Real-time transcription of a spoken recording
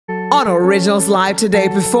On Originals Live today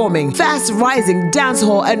performing fast-rising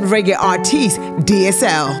dancehall and reggae artist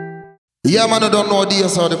DSL. Yeah, man, I don't know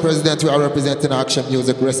DSL, the president. We are representing Action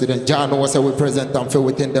Music resident. John knows how we present and feel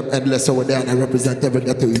within them endless over there, and I represent every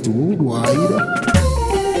ghetto it worldwide.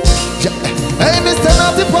 Yeah. Hey, Mr.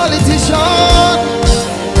 Naughty Politician,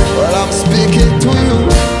 well, I'm speaking to you.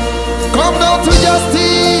 Come down to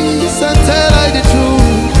justice and tell I the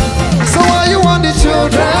truth. So why you want the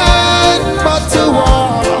children but to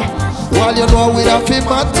war, while you know we have him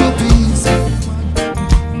at two peace?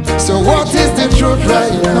 So what is the truth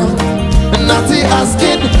right now? Naughty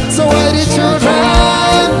asking, so why the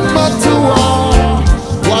children but to war,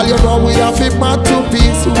 while you know we have him at two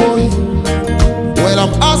peace? Well,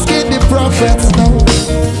 I'm asking the prophets now.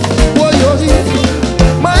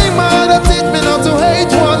 My mother teach me not to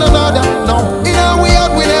hate one another. No, in our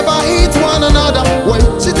weird we never hate one another. Well,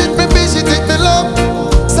 she teach me peace, she teach me love.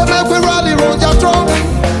 So make we rally round your drum.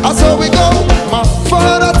 And so we go. My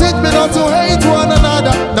father teach me not to hate one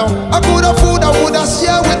another. No, I could have food, I would have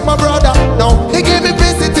share with my brother. No, he gave me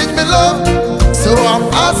peace, he teach me love. So I'm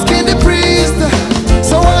asking the priest,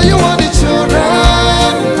 so why you want the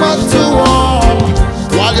children not to war,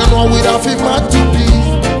 while you know we have him not to be?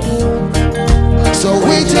 So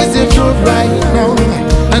which is the truth right now?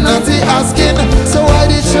 And Naughty asking, so why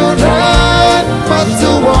the children not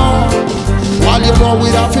to war, while you know we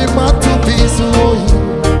have him not to be? So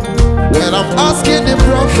well, I'm asking the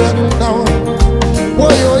prophet now.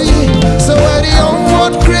 So why the young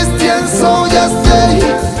one Christian soldiers stay?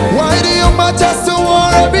 Why do you march us to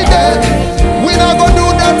war every day? We not gonna do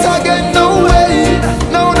that again, no way.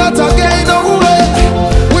 No, not again, no way.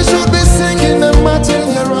 We should be singing and marching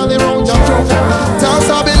here all around your throat. Towns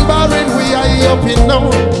have been barren, we are here up in now.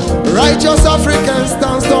 Righteous Africans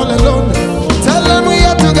stand all alone. Tell them we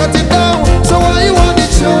have to get it down. So why you want the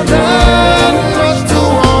children not to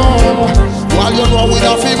war, while you know we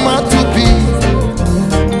have him not to be?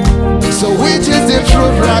 So which is the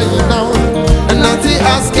truth right now? And Naughty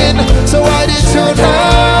asking, so why the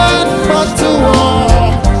children not to war,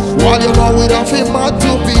 while you know we don't feel mad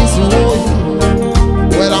to peace?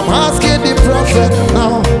 Well, I'm asking the prophet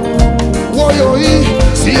now.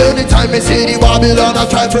 See, anytime I see the Babylon, I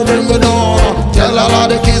try to bring it down. Tell all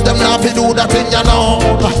of the kids them not to do that in your know.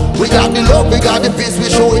 We got the love, we got the peace, we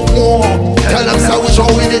show it more. Tell them so we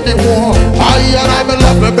showing it the war. I and I me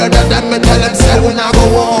love me brother, then me tell them say we not go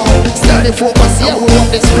war. Steady focus, yeah, we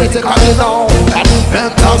want this critical, you know.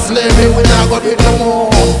 Mental slavery, we not go do no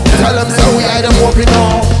more. Tell them so we hide them up, you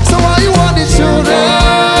know. So why you want the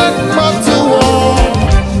children not to war,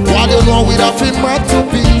 while you know we don't feel mad to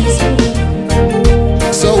peace?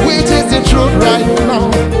 So which is the truth right now?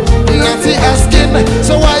 Naughty asking,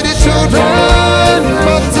 so why the children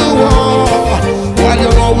not to war, while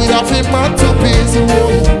you know we have him not to peace?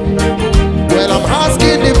 Well, I'm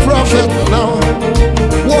asking the prophet now.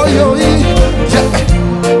 Yeah.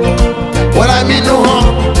 Well, I mean no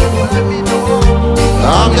harm.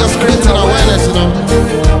 I'm just creating awareness, you know.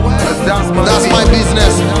 That's my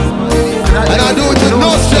business, and I do it with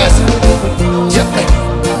no stress. Yeah.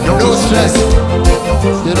 No stress.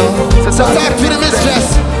 You know, so talk to the mistress.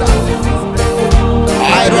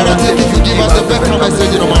 I'd rather take if you give us the better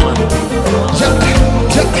message, you know, man.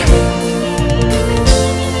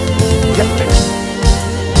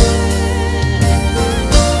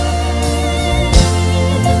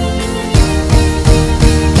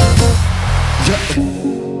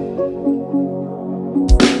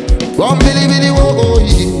 One billy billy whoa,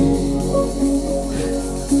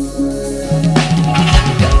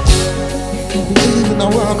 even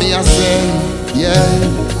around me I say, yeah.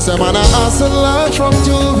 So man I hustle life from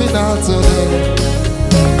juvenile today.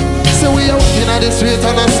 So we out in the street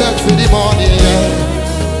and I search for the money,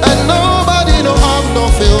 yeah. And nobody no have no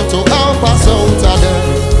feel to help us out of them.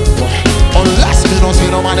 Unless me no see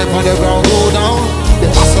no money on the ground go down. The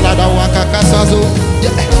hustle of the waka kasazo,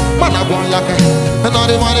 yeah. Man I go like it, and all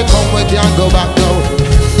the money come we can't go back down.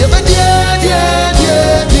 Yeah, but yeah.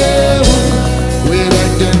 We're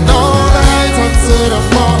bending all night until the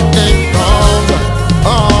morning comes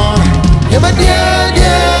on. Yeah, but yeah.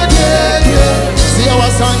 See our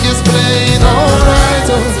song is playing all night.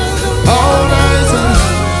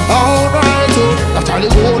 That's all you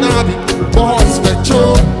gonna be, boys,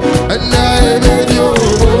 petrol. And I made you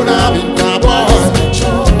gonna be my boy.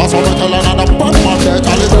 I saw me tell another part of that,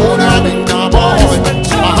 all you gonna be my boy.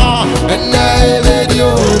 And I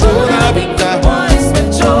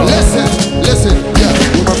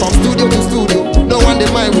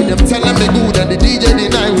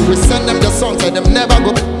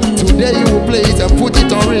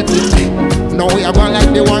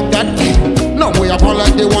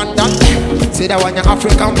See that one your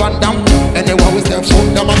African Van Damme. Anyway, we step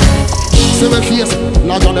from them. See my face,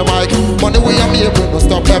 large on the mic. Money we are make, we no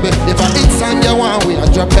stop heavy. If I hit song you want, we a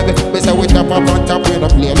drop heavy. We say we tap up on top, we no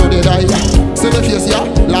play, no they die. See my face, yeah,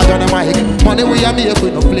 large on the mic. Money we are make,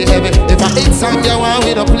 we no play heavy. If I hit song you want,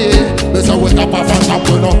 we no play. We say we tap up on top,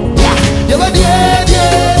 we no. You were yeah.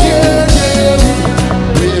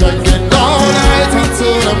 We drinking all night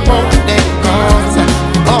until the morning comes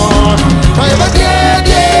on. You were yeah.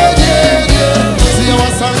 See our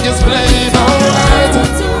song is playing all night.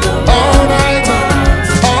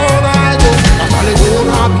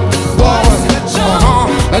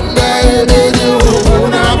 And baby, you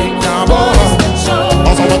wanna be my boss.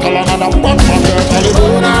 Also, we call another one from the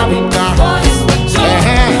California.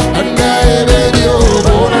 And baby, you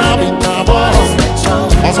wanna be my boss.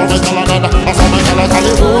 Also, we call another,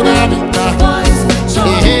 California.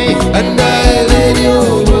 And baby, you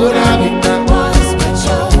wanna be my boss.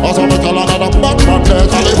 Also, we call another one from the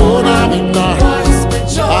California.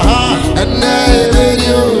 And baby,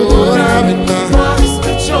 you wanna be my boss.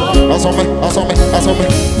 Awesome,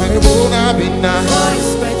 my bona bina.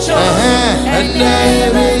 And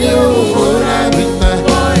baby, you wanna be my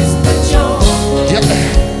yeah.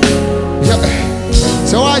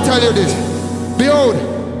 So I tell you this, behold,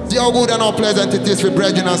 see how good and how pleasant it is for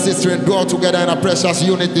brethren and sisters and dwell together in a precious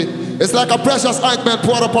unity. It's like a precious ointment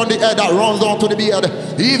poured upon the head that runs down to the beard.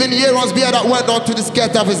 Even Aaron's beard that went down to the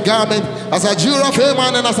skirt of his garment. As a Jew of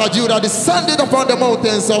Haman and as a Jew that descended upon the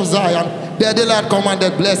mountains of Zion. There the Lord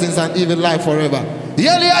commanded blessings and even life forever.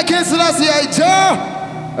 Yeli I can see Jah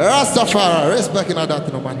Rastafari. Respect in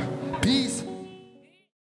that, no man.